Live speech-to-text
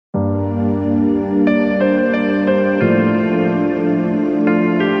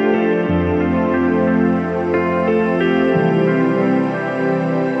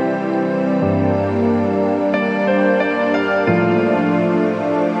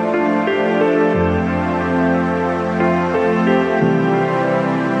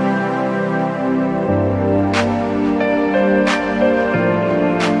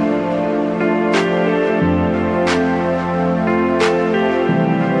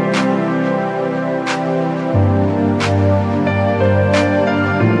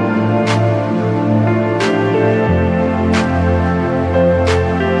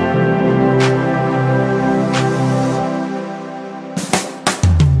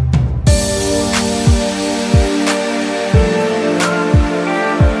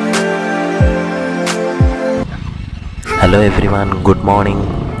Hello everyone, good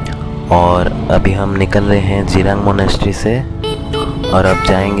morning. और अभी हम निकल रहे हैं जीरांग मोनेस्ट्री से और अब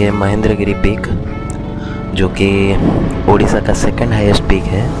जाएंगे महेंद्रगिरी पीक, जो कि उड़ीसा का सेकंड हाईएस्ट पीक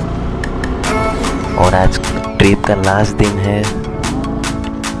है। और आज ट्रिप का लास्ट दिन है।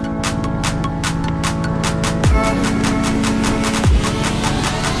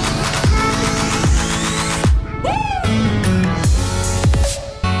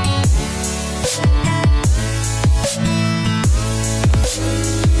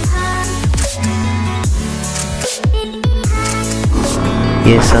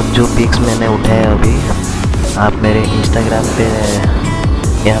 ये सब जो पिक्स मैंने उठाए अभी आप मेरे इंस्टाग्राम पे,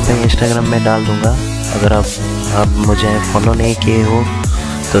 यहाँ पे इंस्टाग्राम में डाल दूँगा। अगर आप मुझे फॉलो नहीं किए हो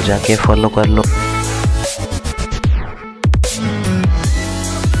तो जाके फॉलो कर लो।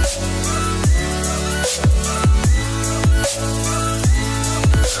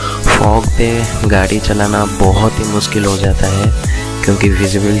 फॉग पे गाड़ी चलाना बहुत ही मुश्किल हो जाता है क्योंकि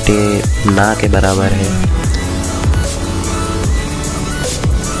विजिबिलिटी ना के बराबर है।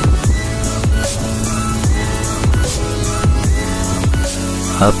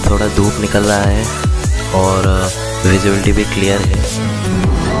 अब थोड़ा धूप निकल रहा है और विजिबिलिटी भी क्लियर है।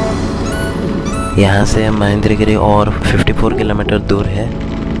 यहाँ से महेंद्रगिरी और 54 किलोमीटर दूर है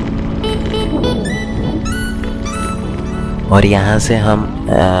और यहाँ से हम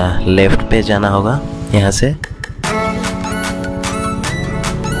लेफ्ट पे जाना होगा। यहाँ से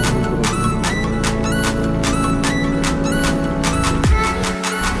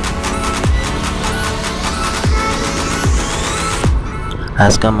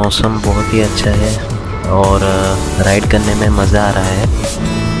आज का मौसम बहुत ही अच्छा है और राइड करने में मज़ा आ रहा है।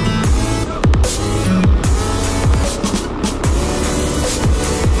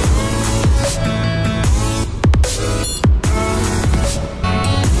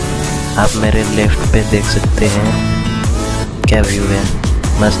 आप मेरे लेफ्ट पे देख सकते हैं क्या व्यू है,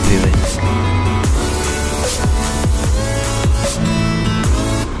 मस्त व्यू है।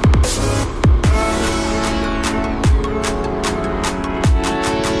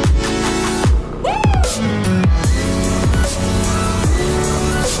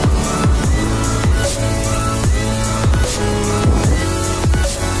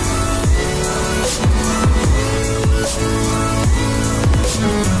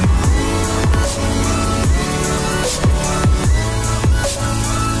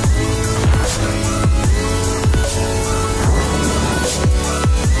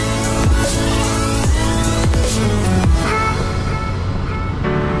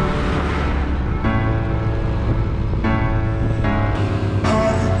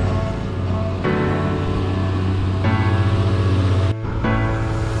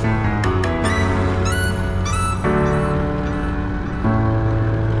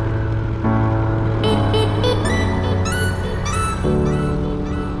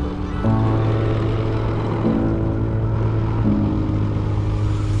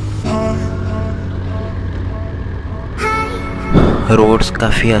 रोड्स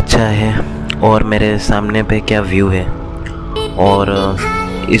काफ़ी अच्छा है और मेरे सामने पे क्या व्यू है। और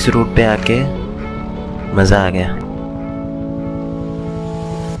इस रूट पे आके मज़ा आ गया।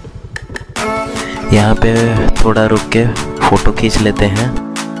 यहाँ पे थोड़ा रुक के फ़ोटो खींच लेते हैं।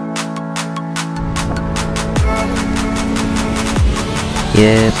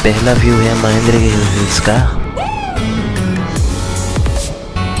 ये पहला व्यू है महेंद्रगिरी हिल्स का।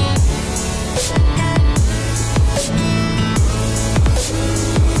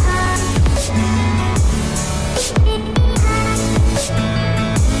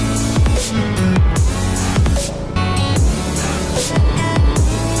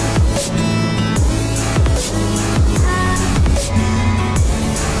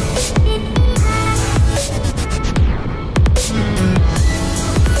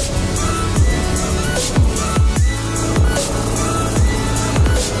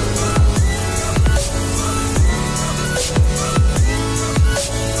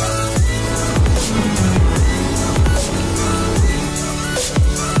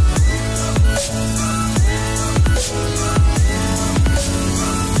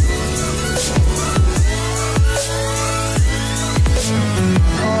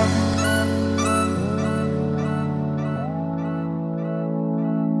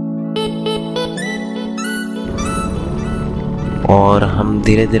 और हम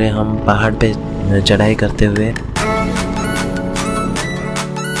धीरे धीरे हम पहाड़ पे चढ़ाई करते हुए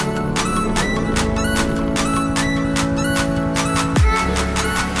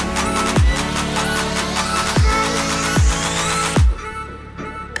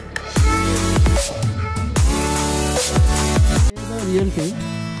real thing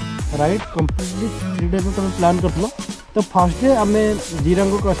right completely 3 days में तुम प्लान कर लो तो फर्स्ट डे आम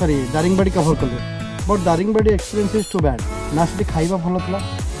जीरंग को सॉरी दारिंगबाड़ी कभर कले but Daringbadi experience is to bad ना से खाइबा भल था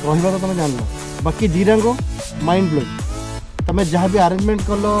रहा तो तुम जान बाकी जीरंग माइंड ब्लोइंग तुम जहाँ भी अरेंजमेंट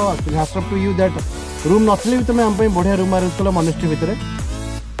कल hats to you that room नथले भी तुम आम बढ़िया रूम अरेंज कल मोनेस्ट्री भितर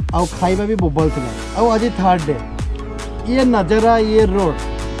आउ खाइबा भी बोबल था आउ आज थर्ड डे ये नजारा ये रोड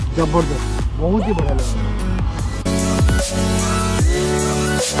जबरदस्त बहुत ही बढ़िया लगा।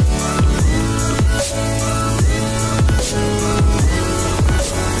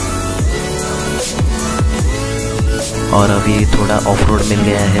 और अभी थोड़ा ऑफ रोड मिल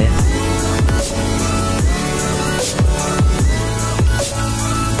गया है।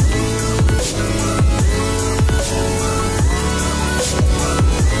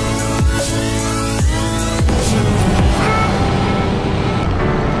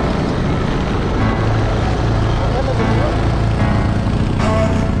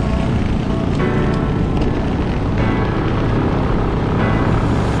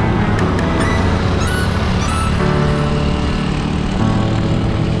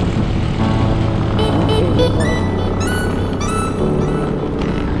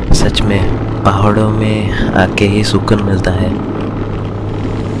 सच में पहाड़ों में आके ही सुकून मिलता है।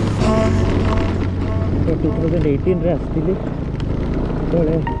 2018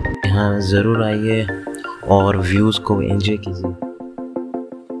 यहाँ ज़रूर आइए और व्यूज़ को एंजॉय कीजिए।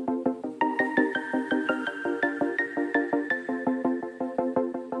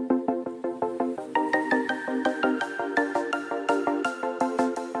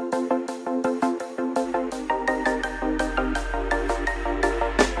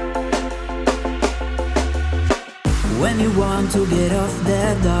 When you want to get off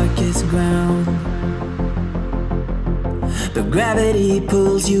that darkest ground, but gravity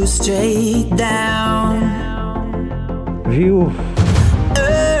pulls you straight down. View.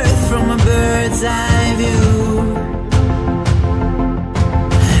 Earth from a bird's eye view.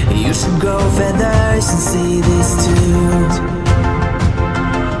 You should grow feathers and see this too.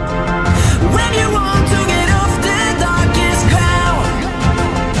 When you want to get off the darkest ground,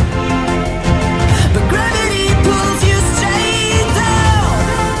 but gravity pulls you straight down.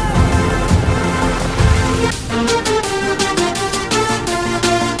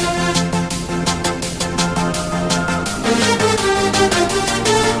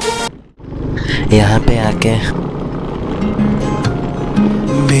 यहाँ पे आके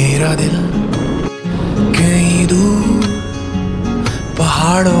मेरा दिल कहीं दूर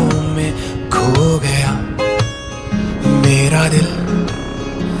पहाड़ों में खो गया। मेरा दिल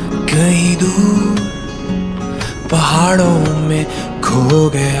कहीं दूर पहाड़ों में खो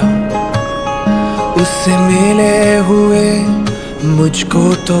गया। उससे मिले हुए मुझको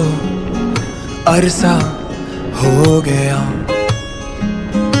तो अरसा हो गया।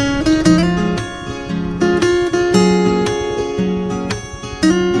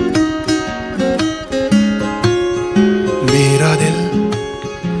 मेरा दिल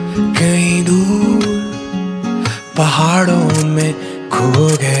कहीं दूर पहाड़ों में खो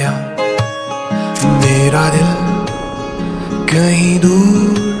गया। मेरा दिल कहीं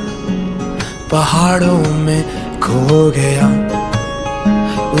दूर पहाड़ों में खो गया।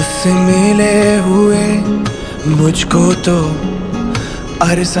 उससे मिले हुए मुझको तो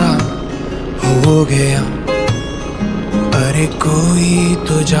अरसा हो गया। अरे कोई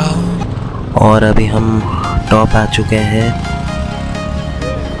तो जाओ। और अभी हम टॉप आ चुके हैं।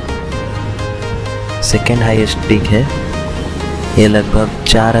 सेकेंड हाईएस्ट पीक है। ये लगभग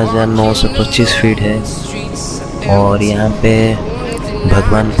 4925 फीट है और यहाँ पे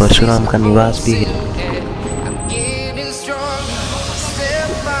भगवान परशुराम का निवास भी है।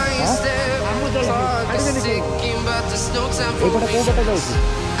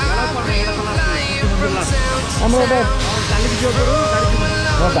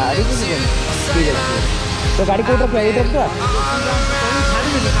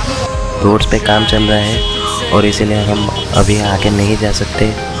 रोड्स पे काम चल रहा है और इसीलिए हम अभी आगे नहीं जा सकते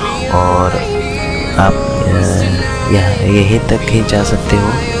और आप यहाँ यहीं तक ही जा सकते हो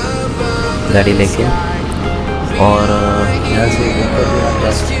गाड़ी लेके। और यहाँ से ऊपर भी आप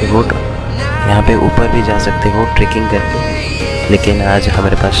जा सकते हो, यहाँ पे ऊपर भी जा सकते हो ट्रेकिंग करके, लेकिन आज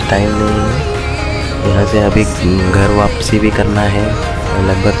हमारे पास टाइम नहीं है। यहाँ से अभी घर वापसी भी करना है,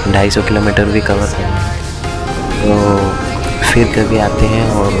 लगभग 250 किलोमीटर भी कवर करना है। तो फिर कभी आते हैं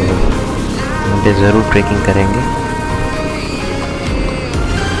और यहाँ पे ज़रूर ट्रेकिंग करेंगे।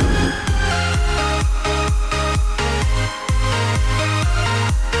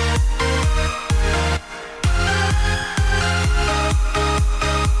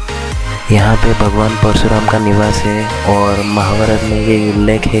 यहाँ पे भगवान परशुराम का निवास है और महाभारत में ये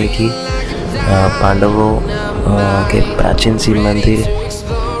उल्लेख है कि पांडवों के प्राचीन शिव मंदिर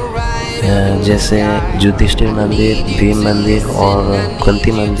जैसे युधिष्ठिर मंदिर, भीम मंदिर और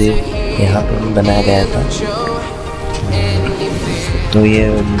कुंती मंदिर यहाँ पर बनाया गया था। तो ये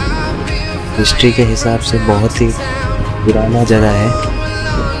हिस्ट्री के हिसाब से बहुत ही पुराना जगह है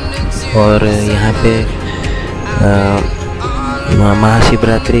और यहाँ पे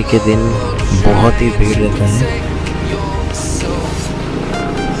महाशिवरात्रि के दिन बहुत ही भीड़ रहता है।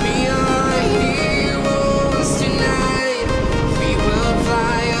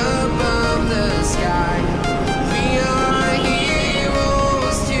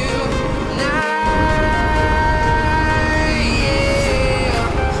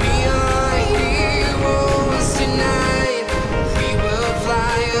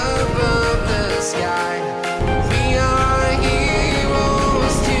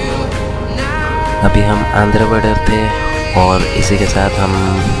 अभी हम आंध्र बॉर्डर थे और इसी के साथ हम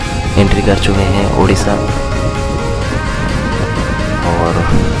एंट्री कर चुके हैं उड़ीसा और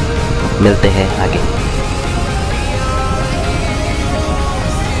मिलते हैं आगे।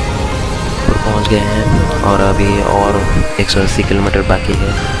 पहुंच गए हैं और अभी और 180 किलोमीटर बाकी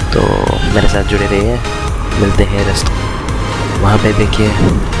है, तो मेरे साथ जुड़े रहिए। मिलते हैं रास्ते वहाँ पे। देखिए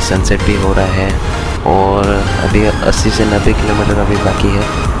सनसेट भी हो रहा है और अभी 80 से 90 किलोमीटर अभी बाकी है।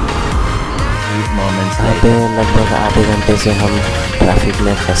 यहाँ पे लगभग आधे घंटे से हम ट्रैफिक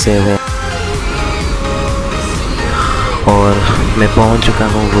में फंसे हुए और मैं पहुँच चुका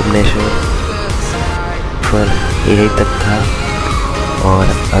हूँ भुवनेश्वर पर। यही तक था और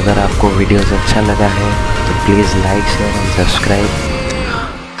अगर आपको वीडियोस अच्छा लगा है तो please like, share and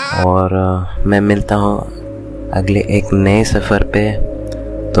subscribe. और मैं मिलता हूँ अगले एक नए सफ़र पे,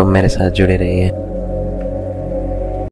 तो मेरे साथ जुड़े रहिए।